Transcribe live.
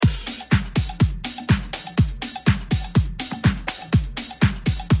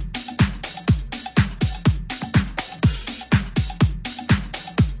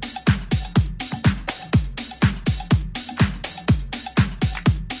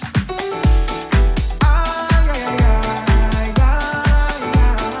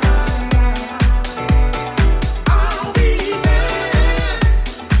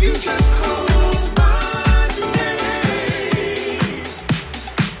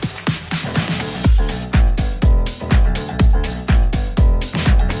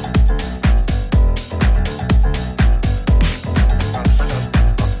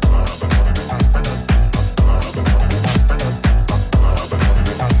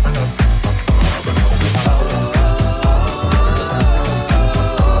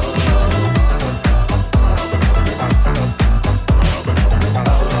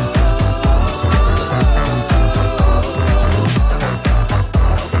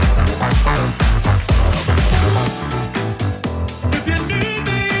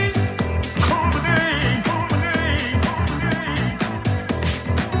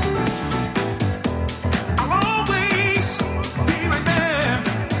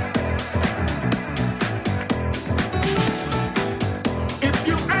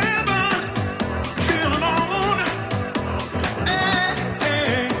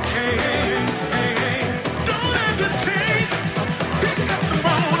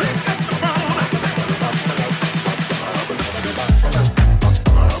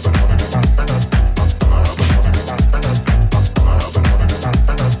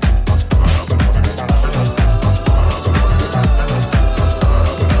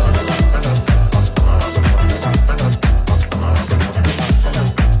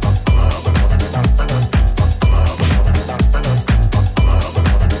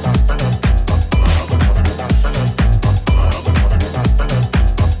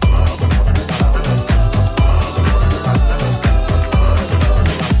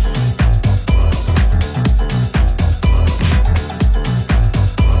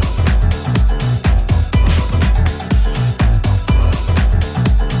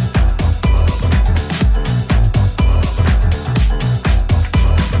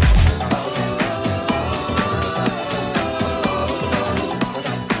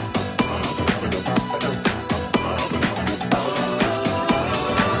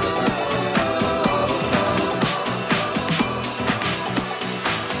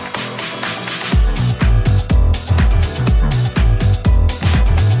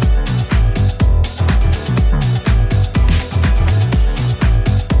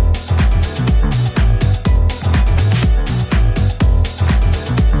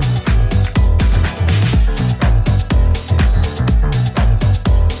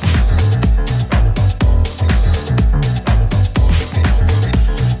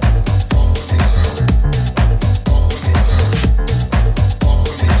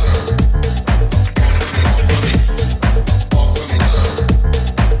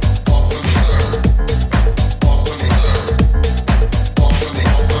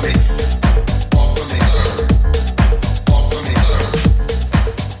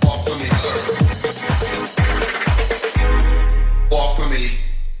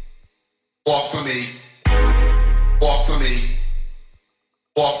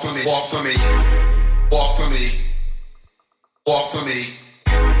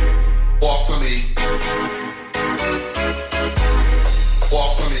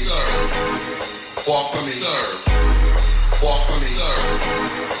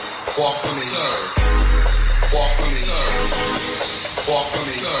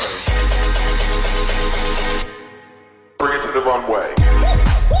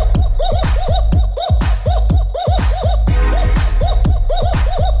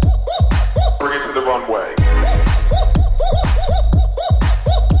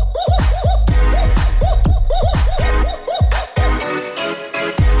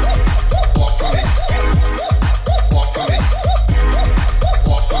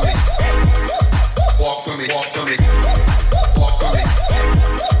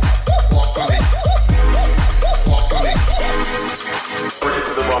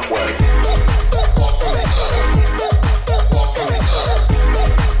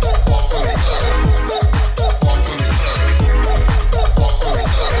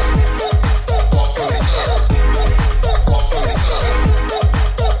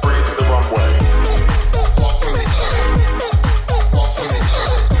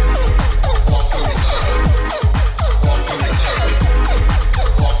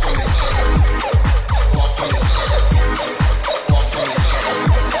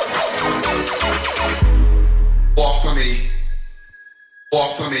Walk for me.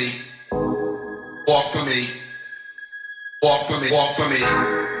 Walk for me. Walk for me. Walk for me. Walk for me.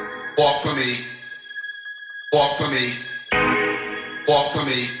 Walk for me. Walk for me. Walk for me. Walk for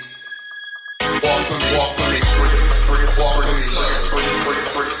me. Walk for me. Walk for me. Walk for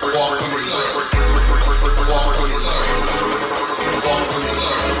me. Walk for me. Walk for me.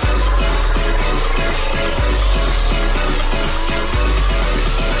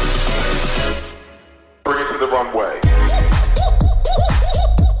 Bring it to the runway.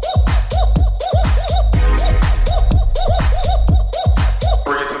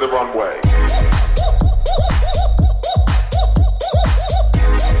 Bring it to the runway.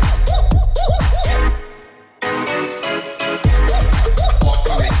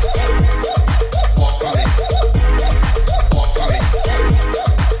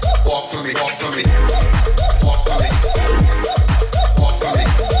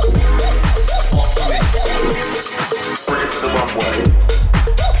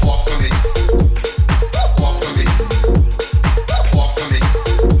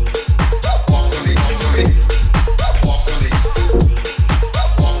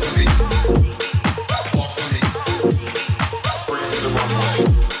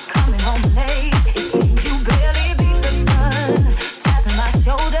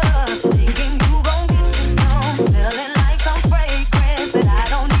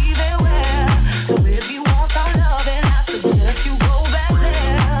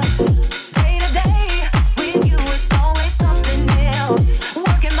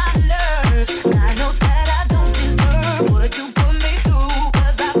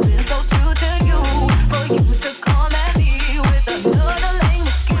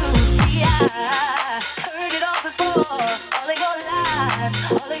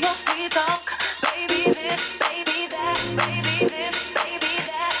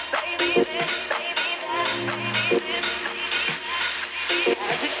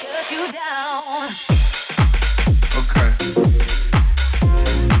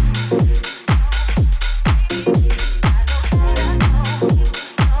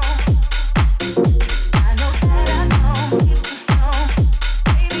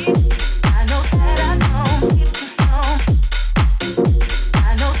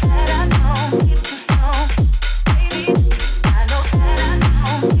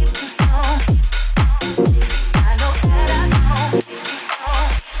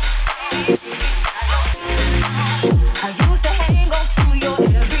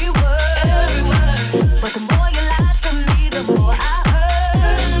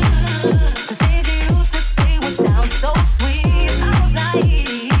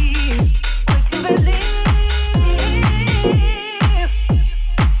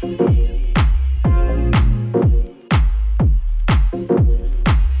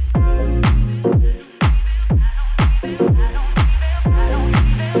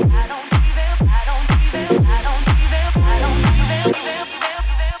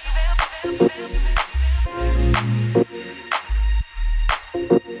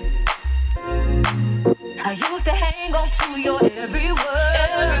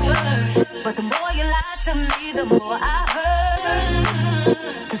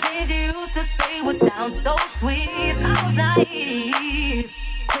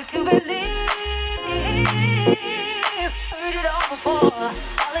 Heard it all before.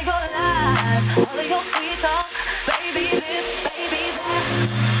 all of your lies, all of your sweet talk, baby this, baby that.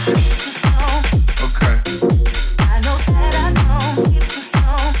 Too slow. Okay. I know that I don't skip too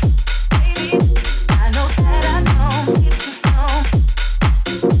slow, baby. I know that I don't skip too slow.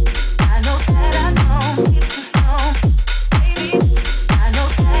 I know that I don't skip too slow, baby. I know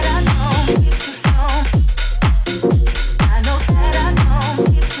that I don't skip too slow. I know that I don't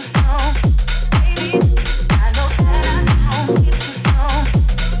skip too slow, baby. I know that I don't skip too slow.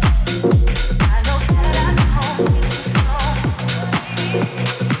 I know that I don't skip too slow,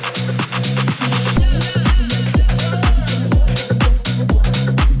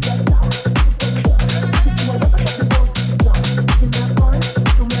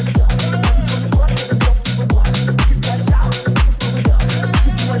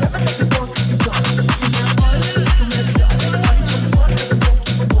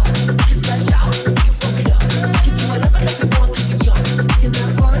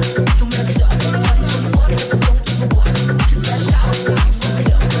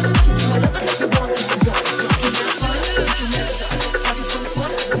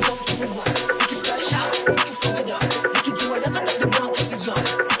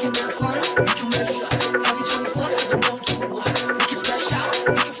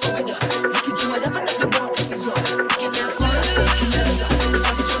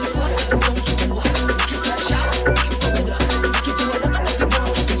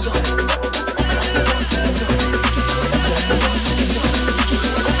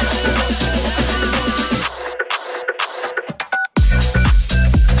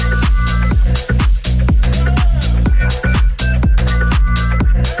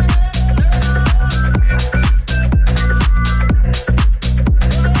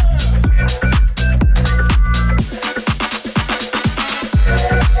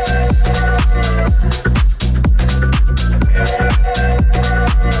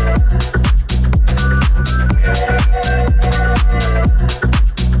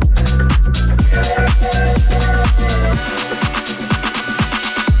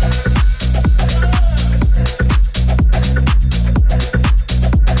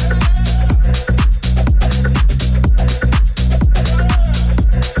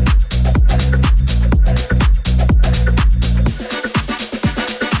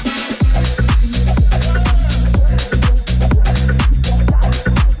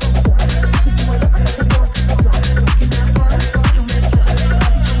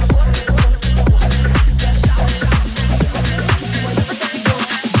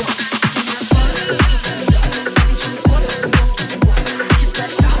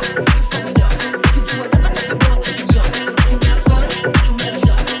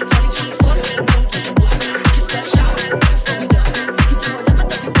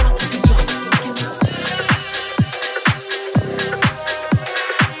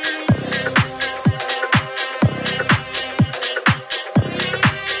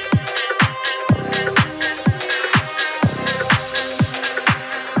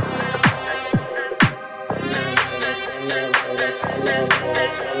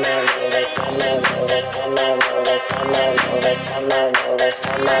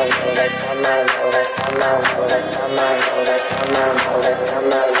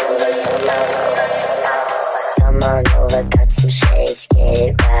 Come on over, cut some shapes, get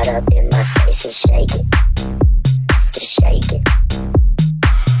it right up in my space and shake it. Just shake it.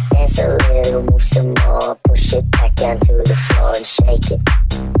 Dance a little, move some more, push it back down to the floor and shake it.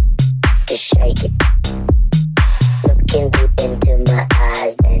 Just shake it. Looking deep into my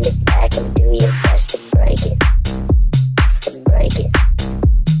eyes, bend it back and do your best to break it. To break it.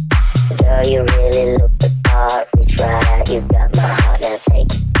 Girl, you really look the part, reach right out, you got my heart, now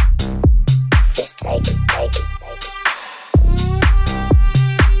take it. Just take it, take it, take it.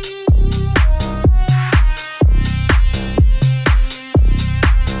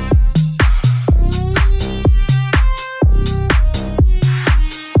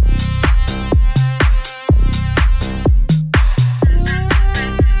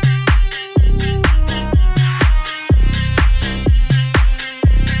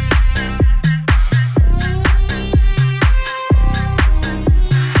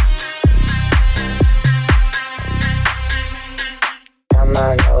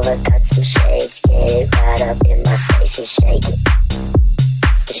 Cut some shapes, get it right up in my space and shake it.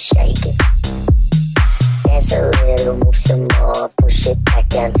 Just shake it. Dance a little, move some more, push it back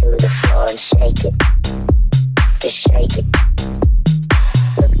down to the floor and shake it. Just shake it.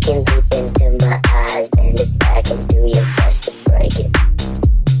 Looking deep into my eyes, bend it back and do your best to break it.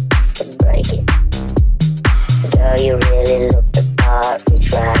 To break it. Girl, you really look the part,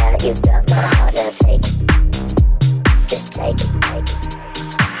 reach right out, you got my heart, now take it. Just take it, take it.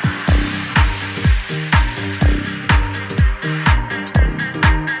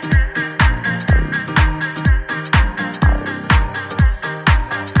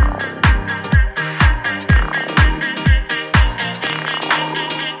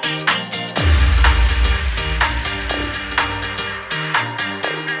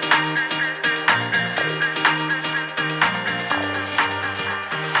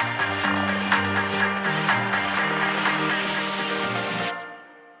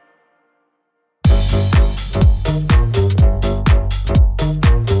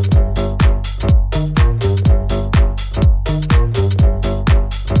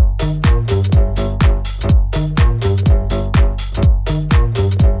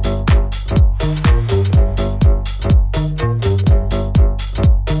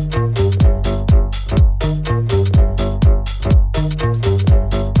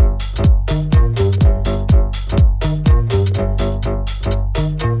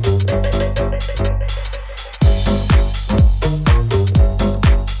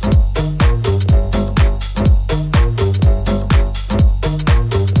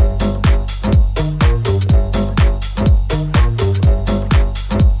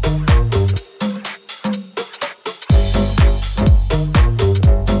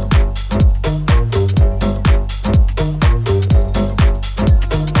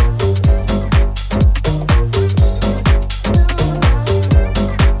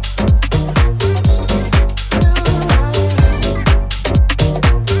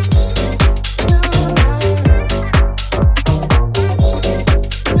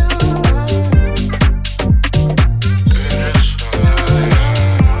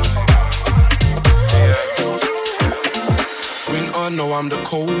 know I'm the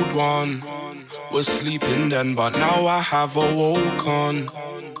cold one. Was sleeping then, but now I have awoken.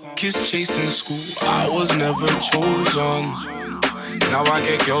 Kiss chasing school, I was never chosen. Now I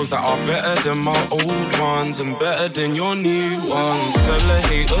get girls that are better than my old ones and better than your new ones. Tell a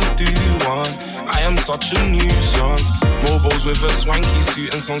hater do one. I am such a nuisance. Mobiles with a swanky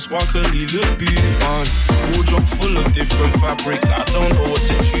suit and some sparkly look on. Wardrobe full of different fabrics, I don't know what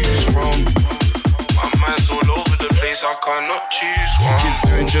to choose from. My mind's all over the place, I cannot choose one. Kids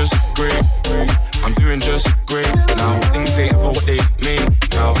doing just great, I'm doing just great now. Things ain't ever what they made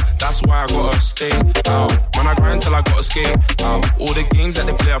now. That's why I gotta stay out. Man, I grind till I gotta skate out. All the games that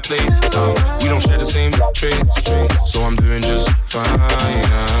they play, I play out. We don't share the same traits, so I'm doing just fine.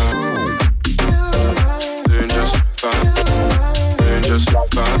 Doing just fine. Doing just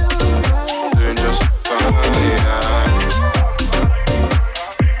fine. Doing just fine.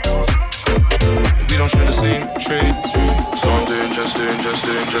 We don't share the same traits, so I'm doing just fine.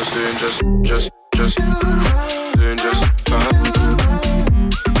 Doing just fine.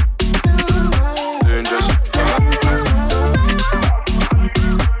 Doing just fine.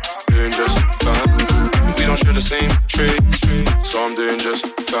 Doing just fine. We don't share the same traits, so I'm doing just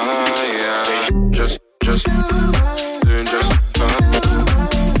fine. Just doing just fine.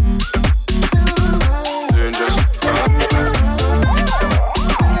 Doing just fine.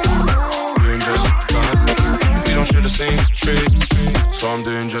 Doing just fine. We don't share the same traits, so I'm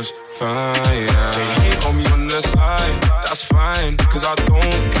doing just fine. They hate on me on the side, that's fine, cause I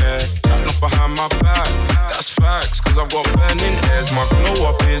don't care. Not behind my back, that's facts, cause I've got burning hairs. My glow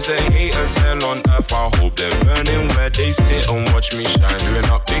up is a hater's hell on earth. I hope they're burning where they sit and watch me shine. Doing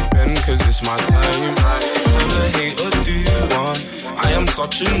up Big Ben, cause it's my time. Tell a hater do one. I am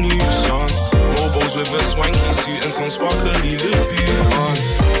such a nuisance. Mobiles with a swanky suit and some sparkly lip on.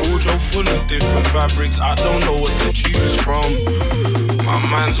 Wardrobe full of different fabrics, I don't know what to choose from. My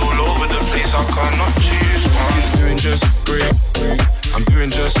mind's all over the place, I cannot choose one. It's doing just great, I'm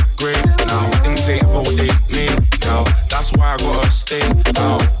doing just great now. Things ain't ever what they made now. That's why I gotta stay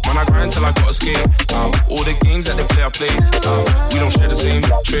out. Man, I grind till I gotta skate out. All the games that they play, I play out. We don't share the same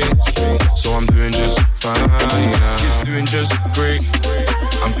traits, so I'm doing just fine. It's doing just great,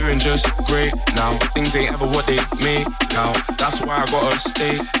 I'm doing just great now. Things ain't ever what they made now. That's why I gotta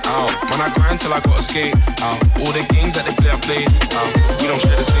stay out. Man, I grind till I gotta skate out. All the games that they play, I play out. We don't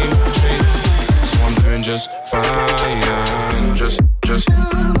share the same traits, so I'm doing just fine. Just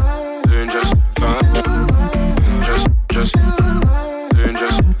doing just fine. Just doing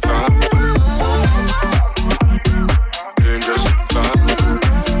just fine. Doing just fine.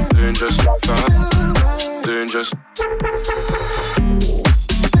 Doing just fine. Doing just.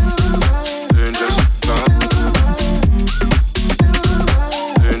 Doing just fine.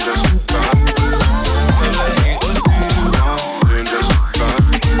 Doing just fine. Doing just fine.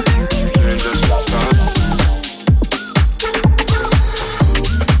 Doing just fine.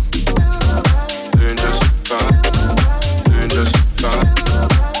 Doing just fine. Doing just fine.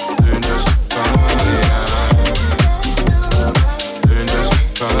 Doing just fine. Doing just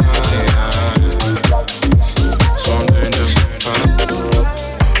fine. So I'm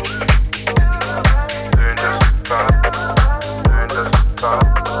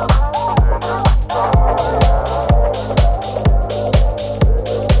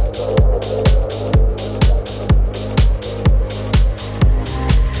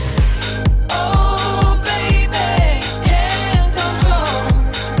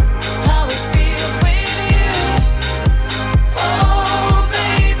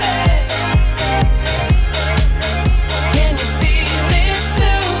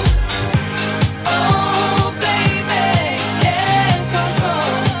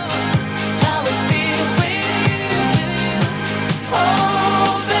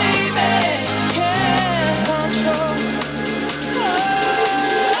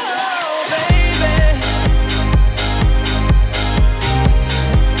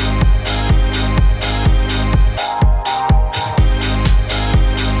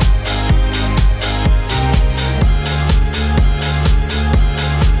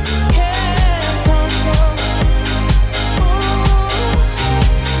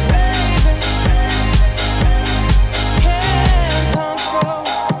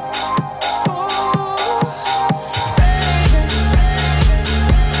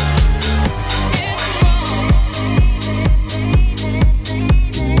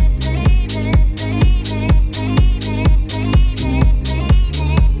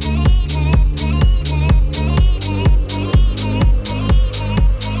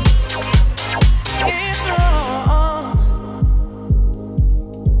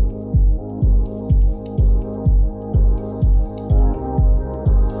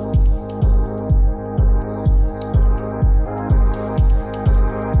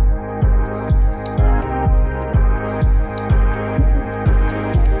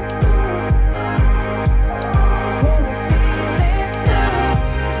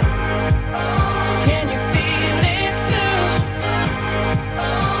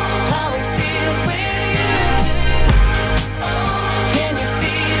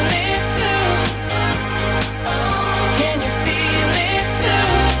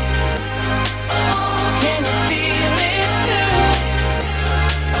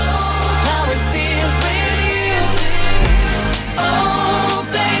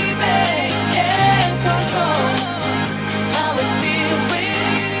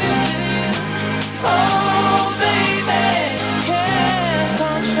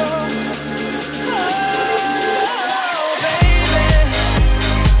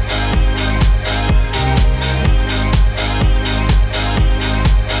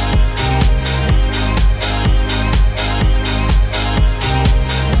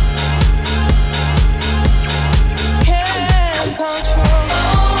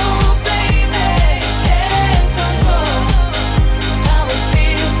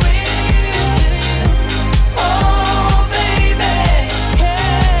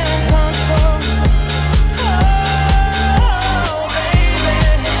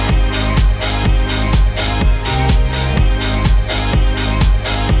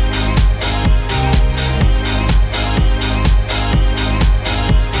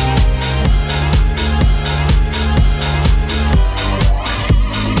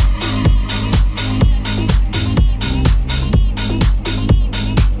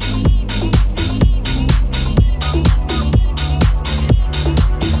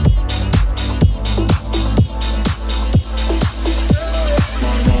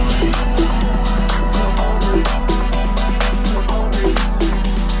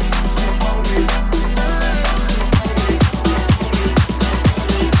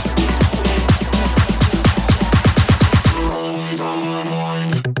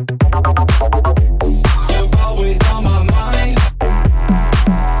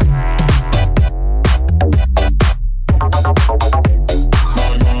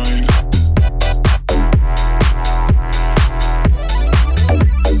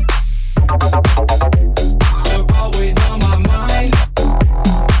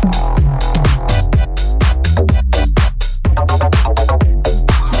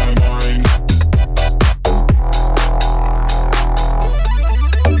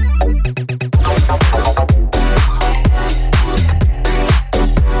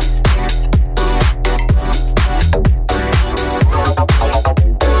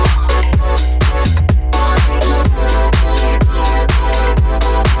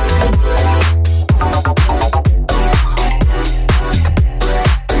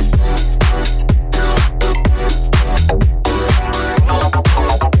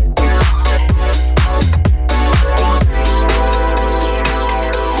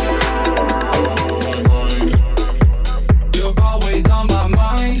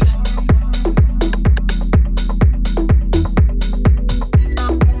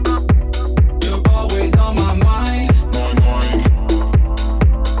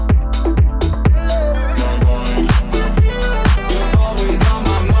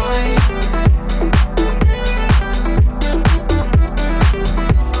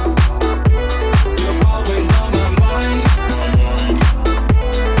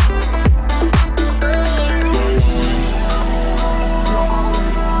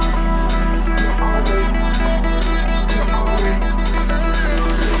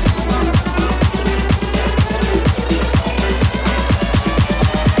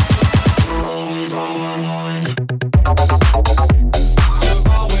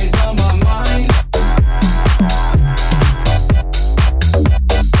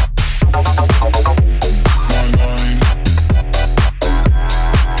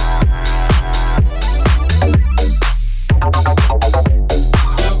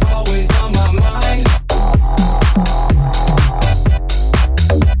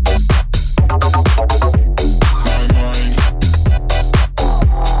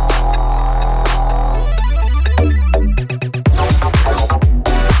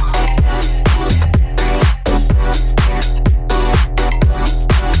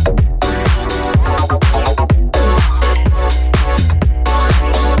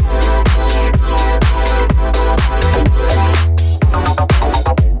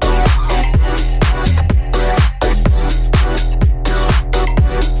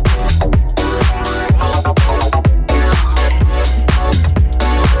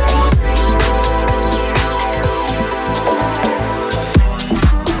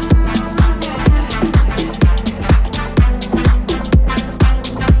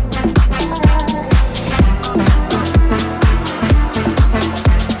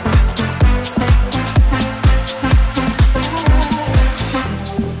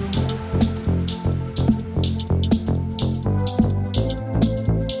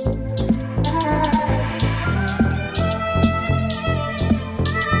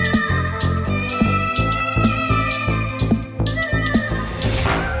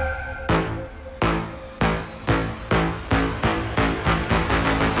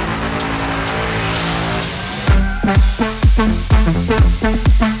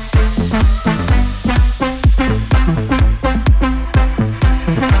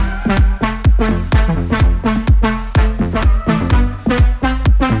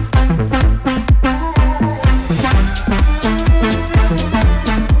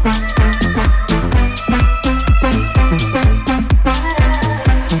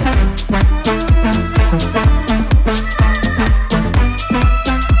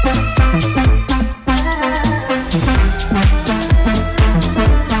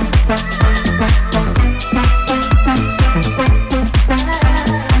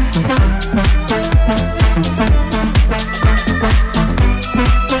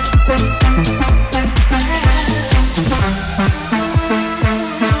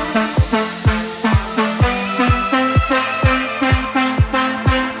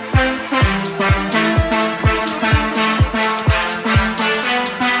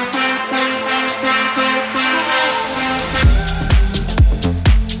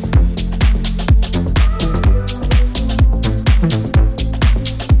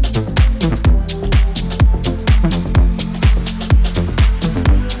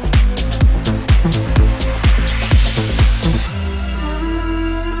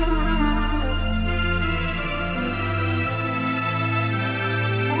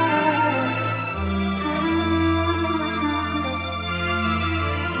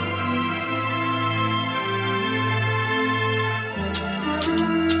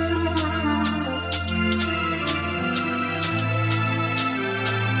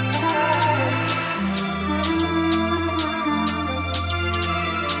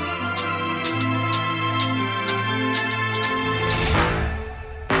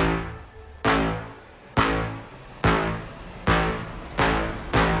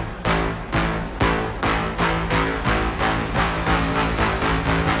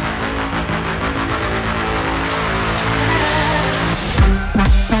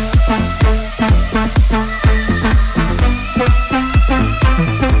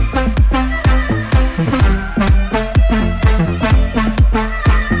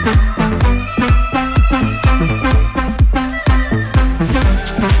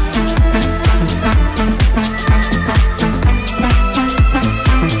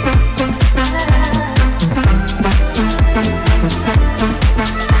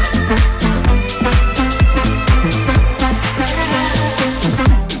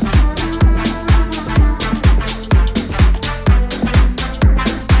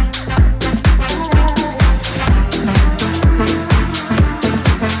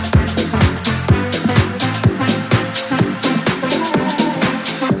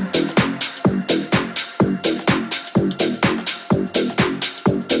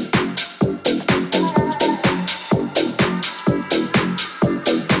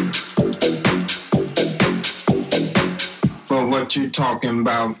what you talking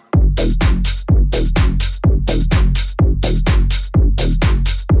about?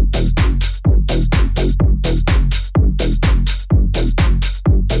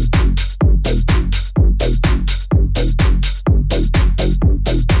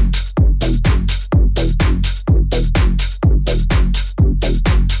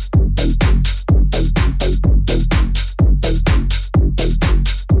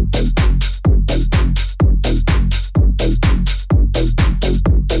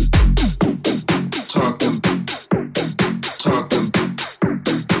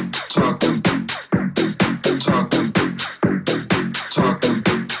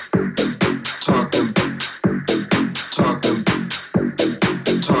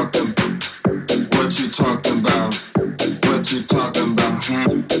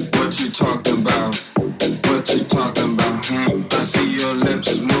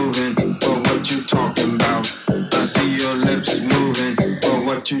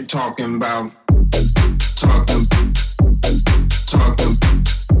 Talking about talking, talking,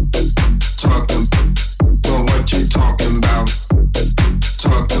 talking, but what you talking about?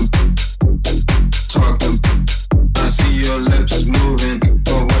 Talking, talking, I see your lips moving,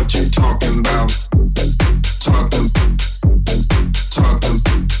 but what you talking about? Talking, talking,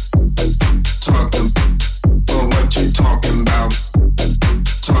 talking, but what you talking about?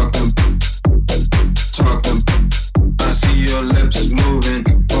 Talking, talking, I see your lips moving.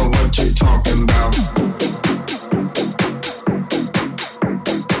 What you talking about?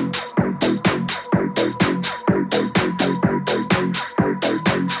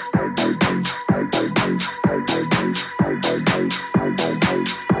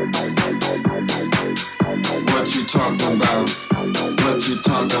 What you talking about? What you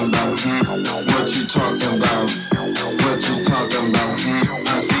talking about? What you talking about? What you talking about?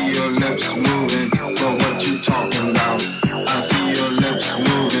 I see your lips moving, but what you talking about? I see your lips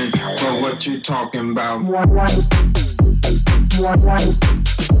moving, but what you talking about? But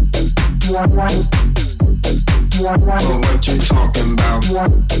what you talking about?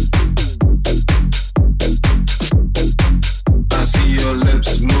 I see your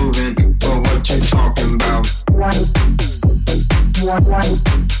lips moving, but what you talking about?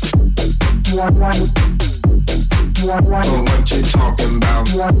 But what you talking about?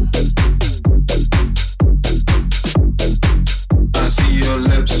 I see your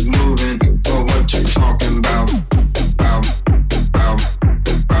lips moving, but what you talking about? Bow, bow, bow,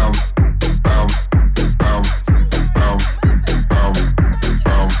 bow, bow, bow, bow, bow, bow, bow, bow, bow, bow.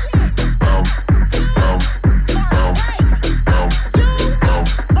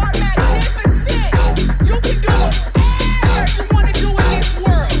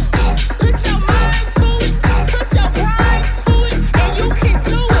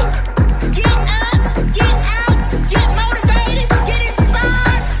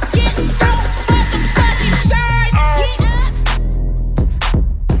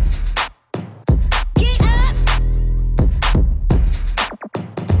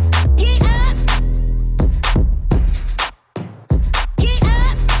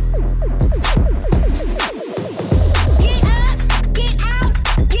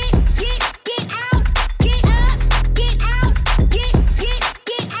 You are magnificent. You can do whatever you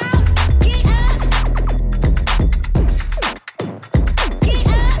want to do in this world. Put your mind to it, put your grind to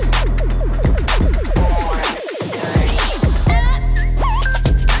it, and you can do it. Get up, get out, get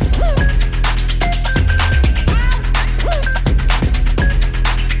motivated, get inspired, get your motherfucking shine. Get up,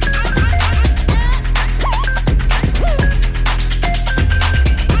 get up, get up, get up, get up, get out, get out, get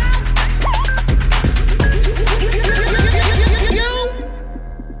up, get out, get out,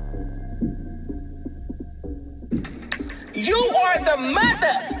 get out, get You are the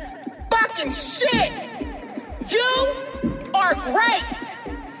motherfucking shit. You are great.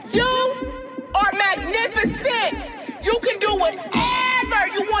 You are magnificent. You can do whatever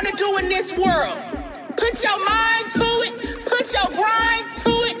you want to do in this world. Put your mind to it, put your grind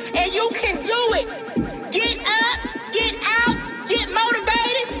to it, and you can do it. Get up, get out, get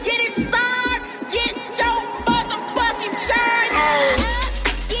motivated, get inspired, get your motherfucking shine on.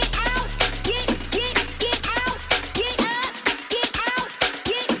 Get out, get out, get up, get out, get out, get up, get out, get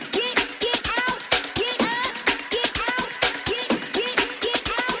out, get out, get up, get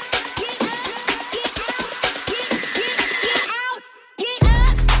out, get out, get out,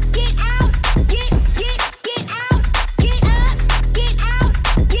 get up, get out, get out, get out,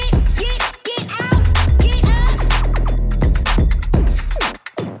 get out, get out,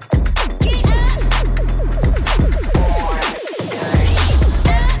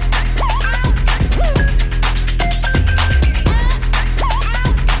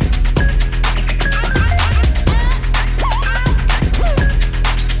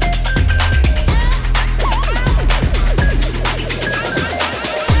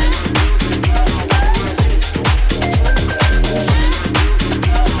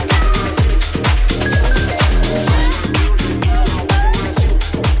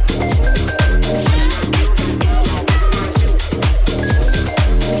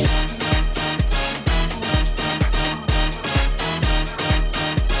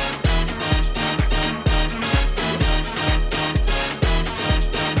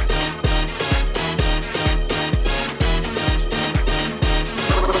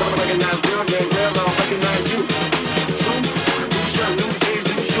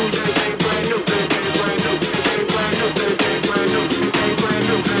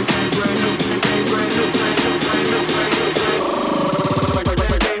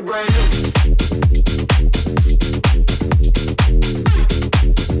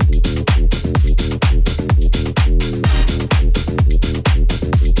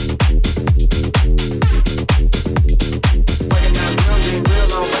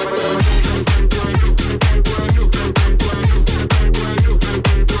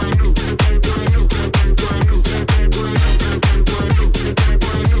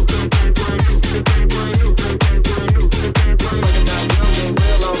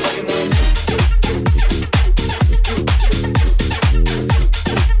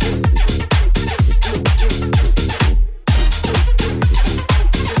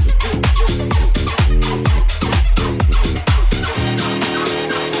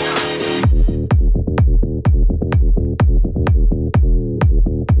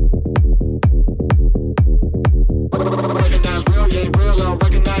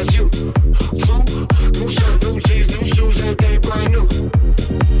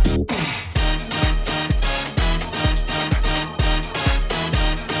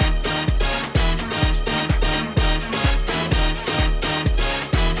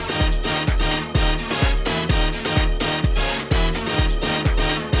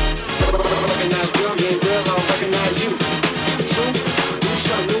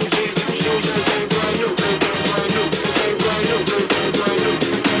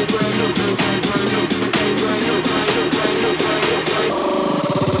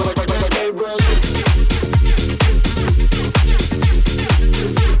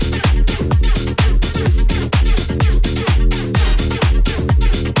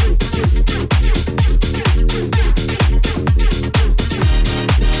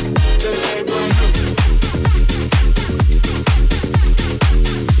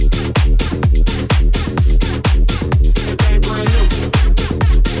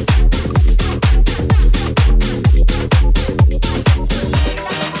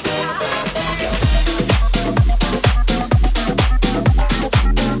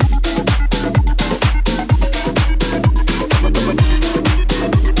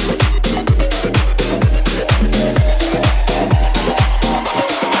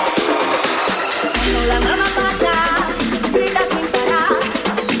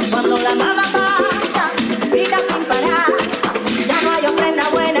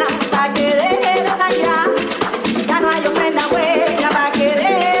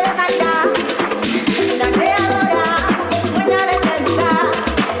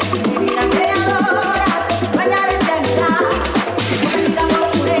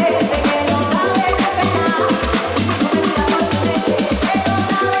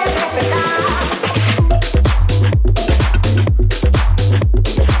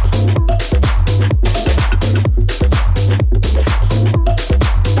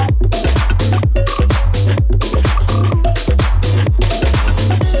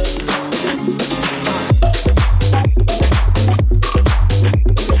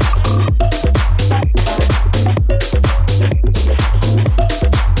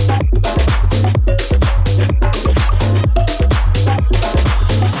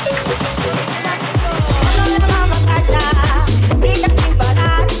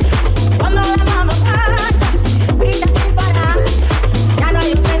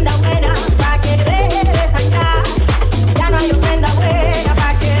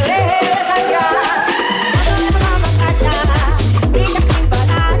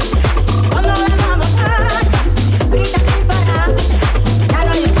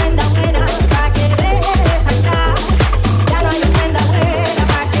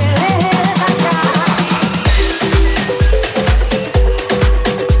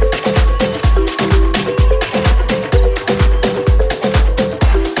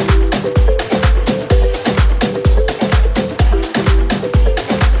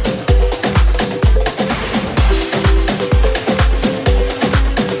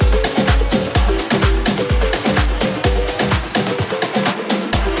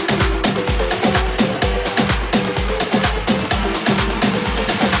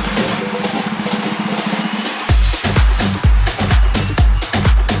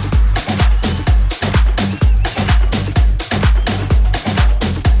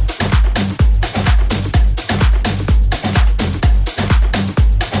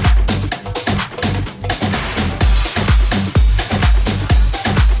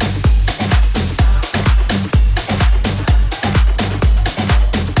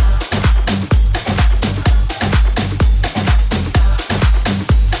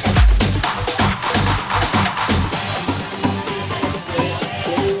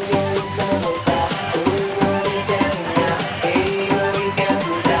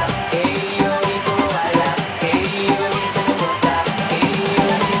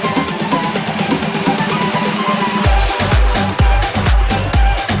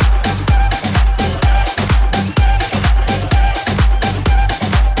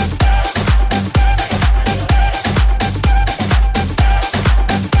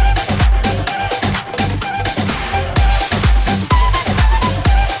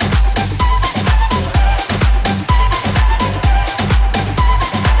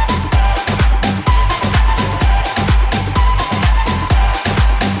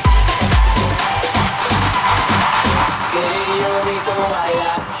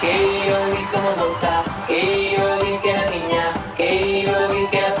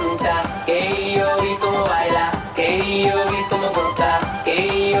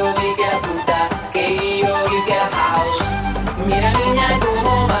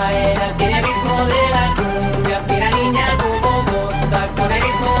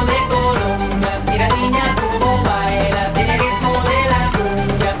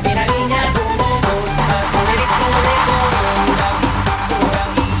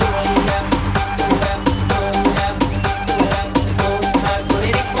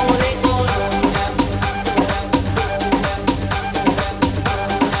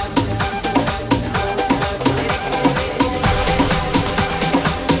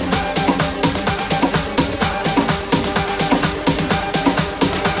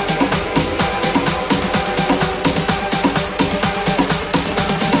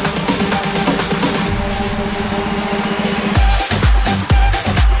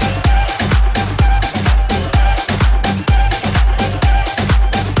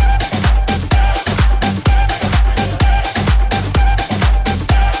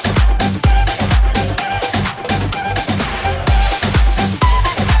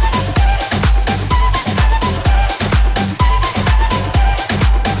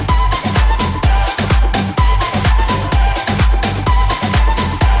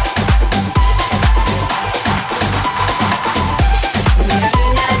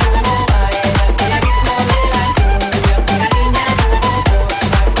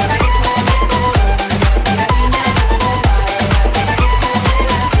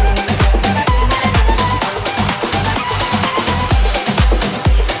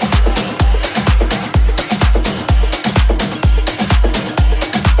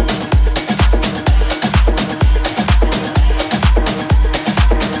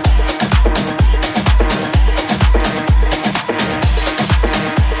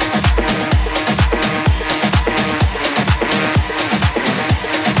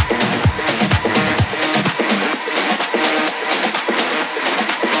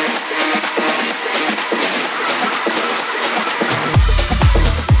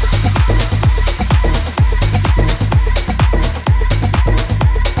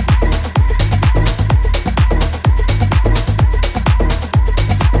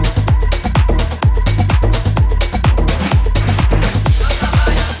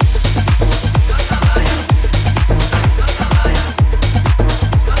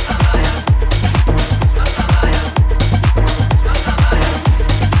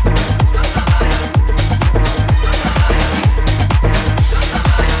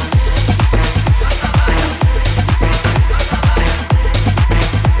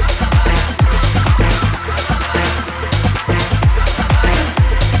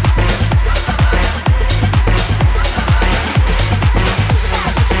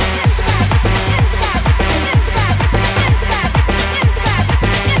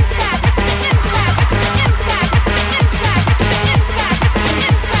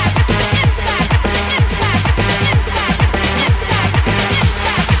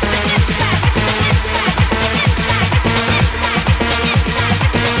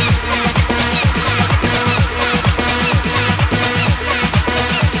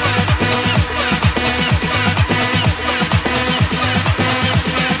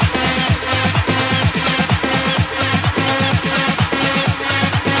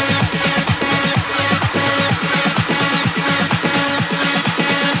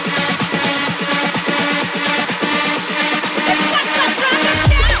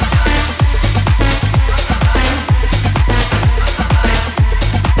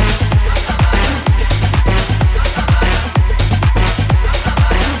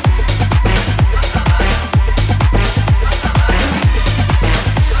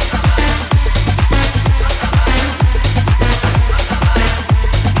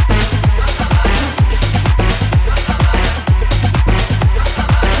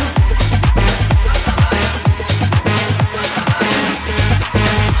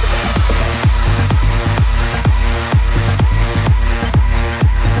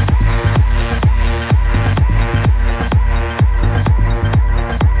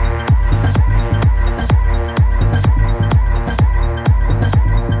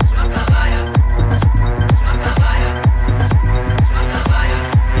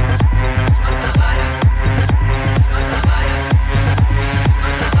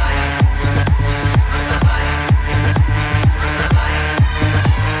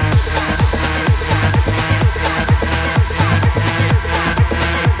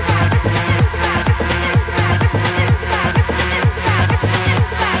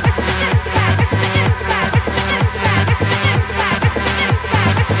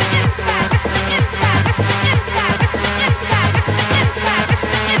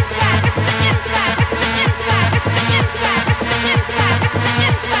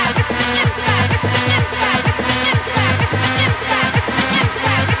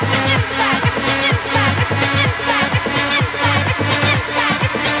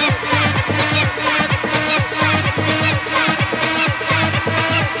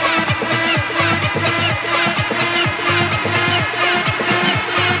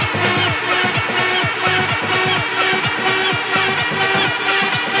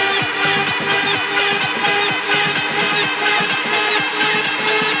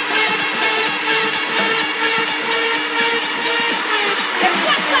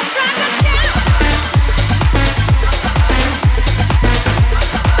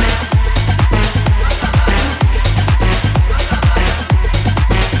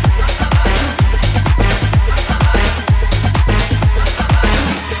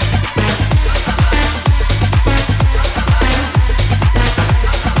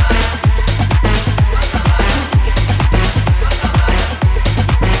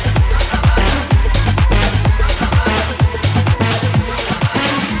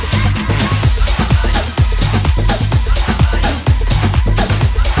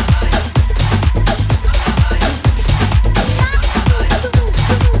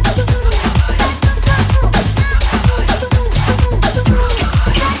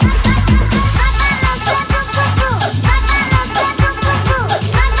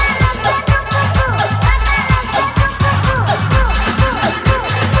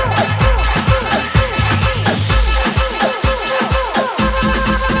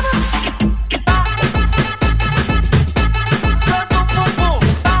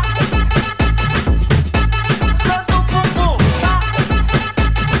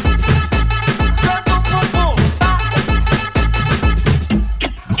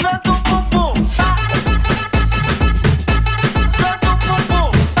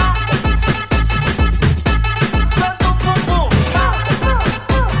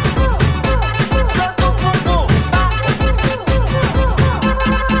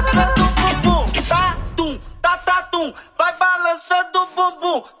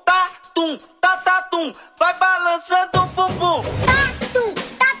 tum, tá, tá, tum, vai balançando o bumbum. Tatum,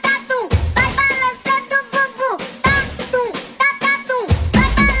 tatatum, vai balançando o bumbum. Tatum, tatatum, vai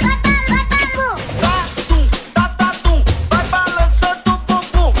Tatum, tatatum, vai balançando o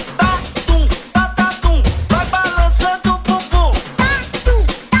bumbum. Tatum, tatatum, vai balançando o bumbum. Tatum,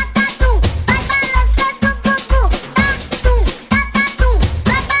 tatatum, vai balançando o bumbum. Tatum, tatatum,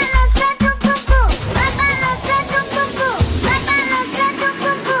 vai balançando o bumbum. Vai balançando o bumbum, vai balançando o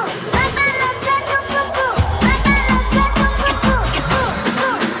bumbum, vai balançando o bumbum, vai balançando o bumbum.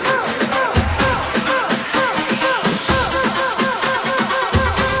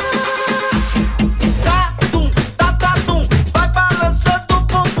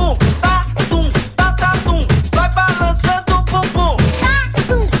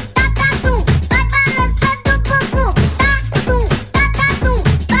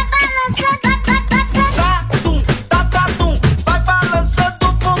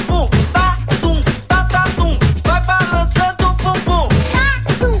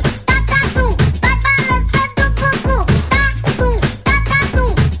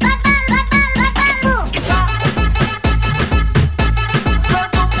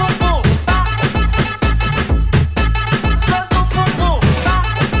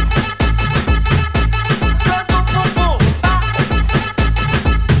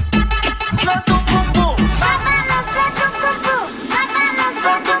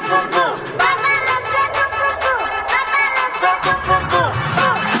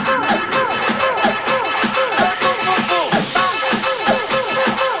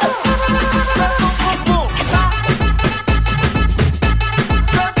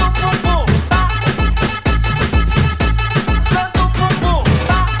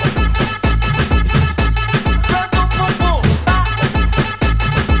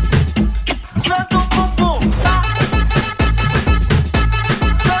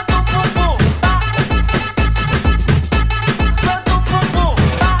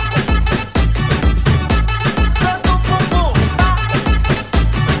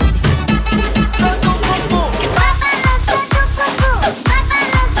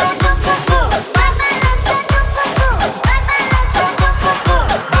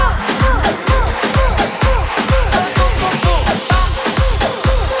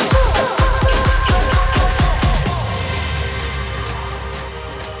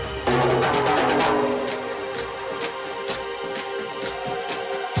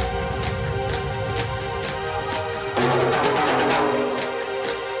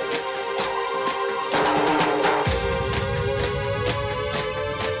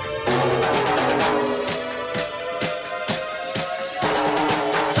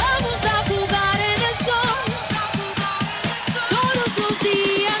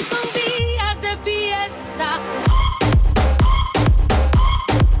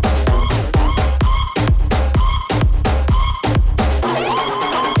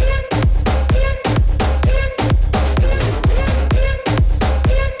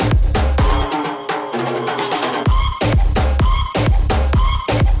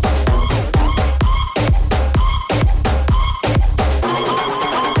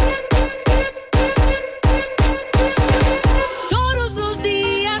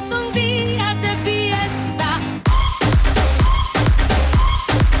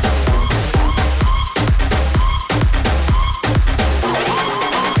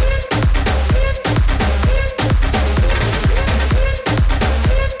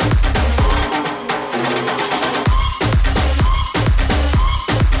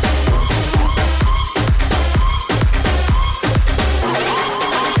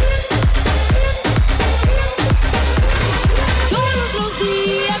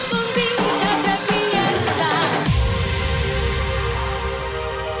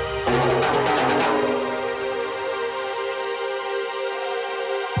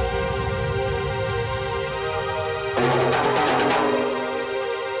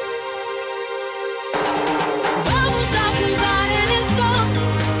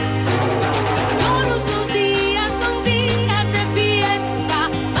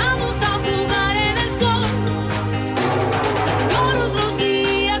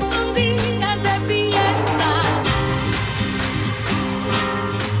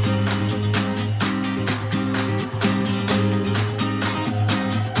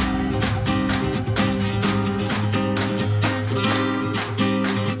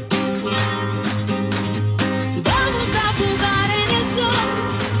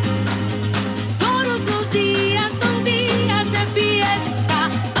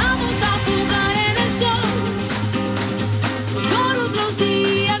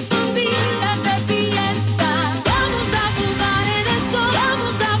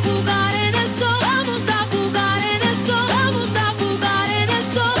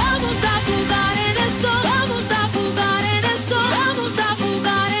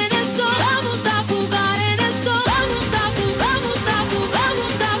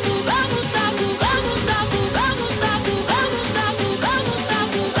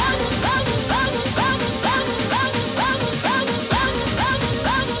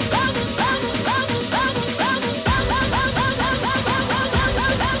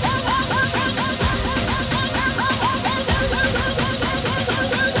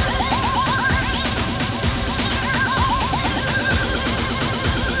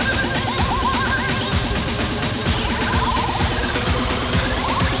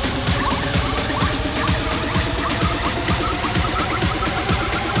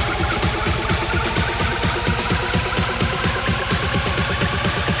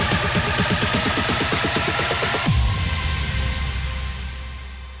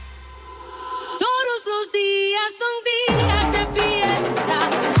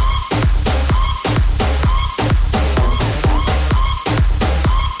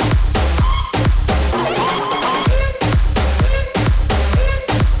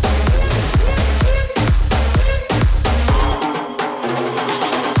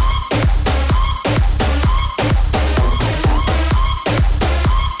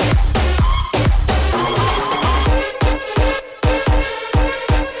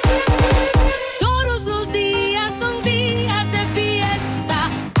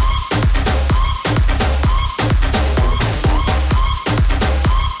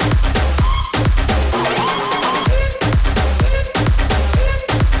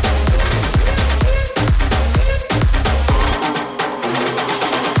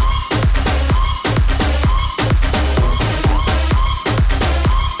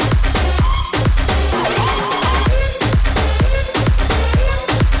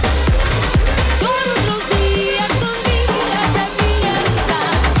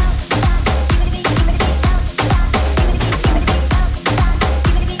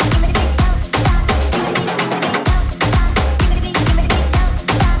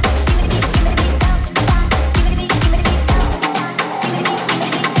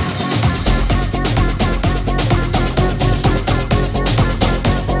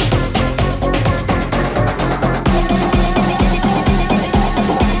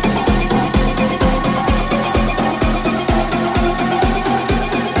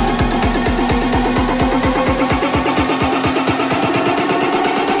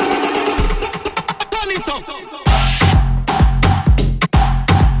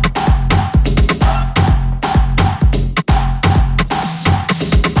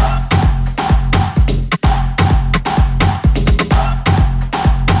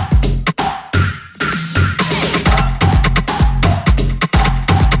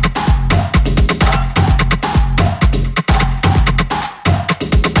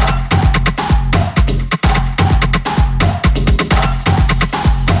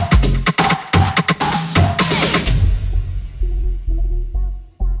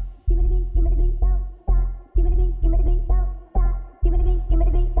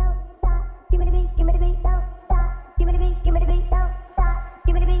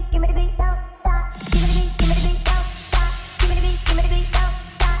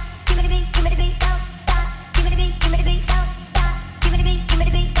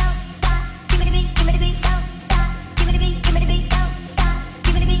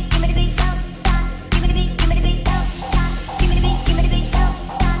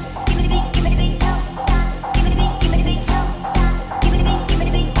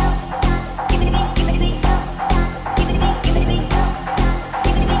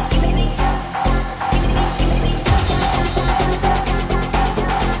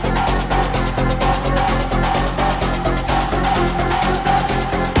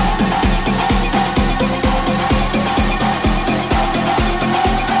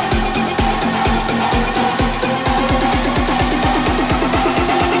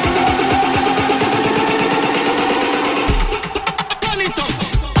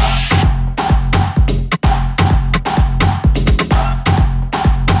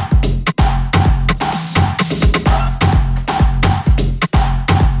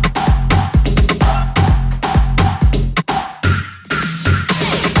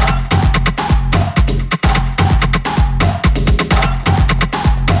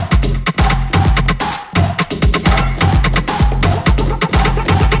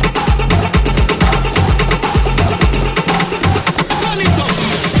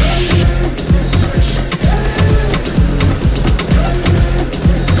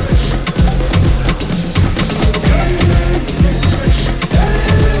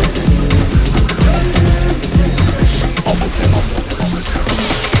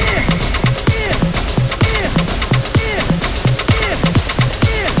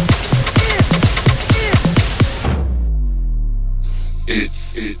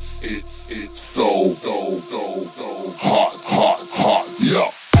 It's so hot,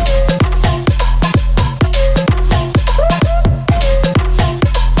 yeah.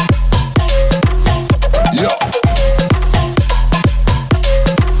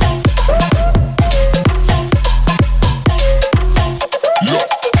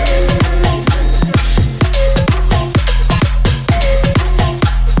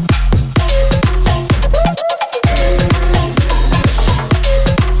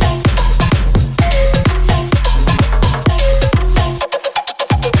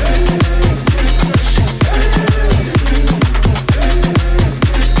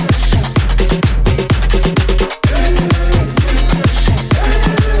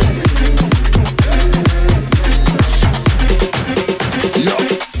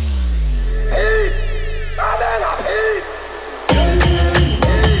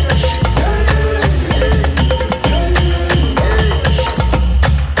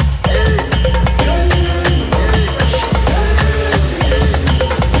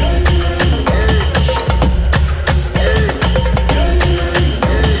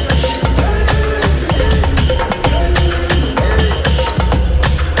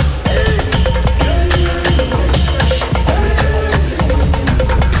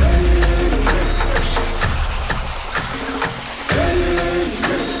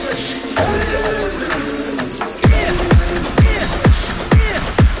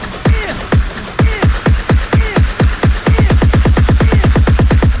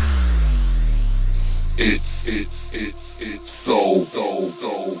 It's so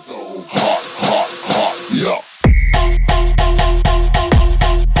hot, yeah.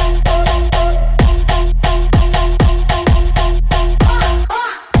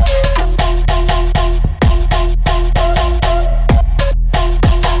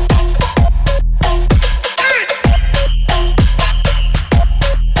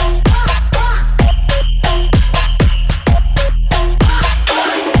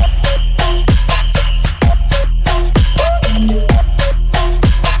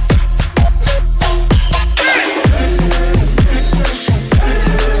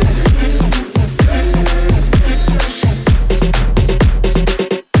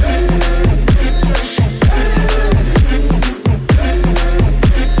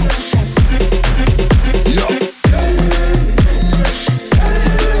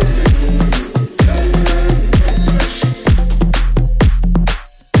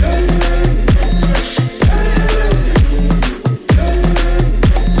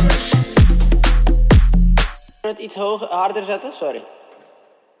 Iets hoger, harder zetten? Sorry.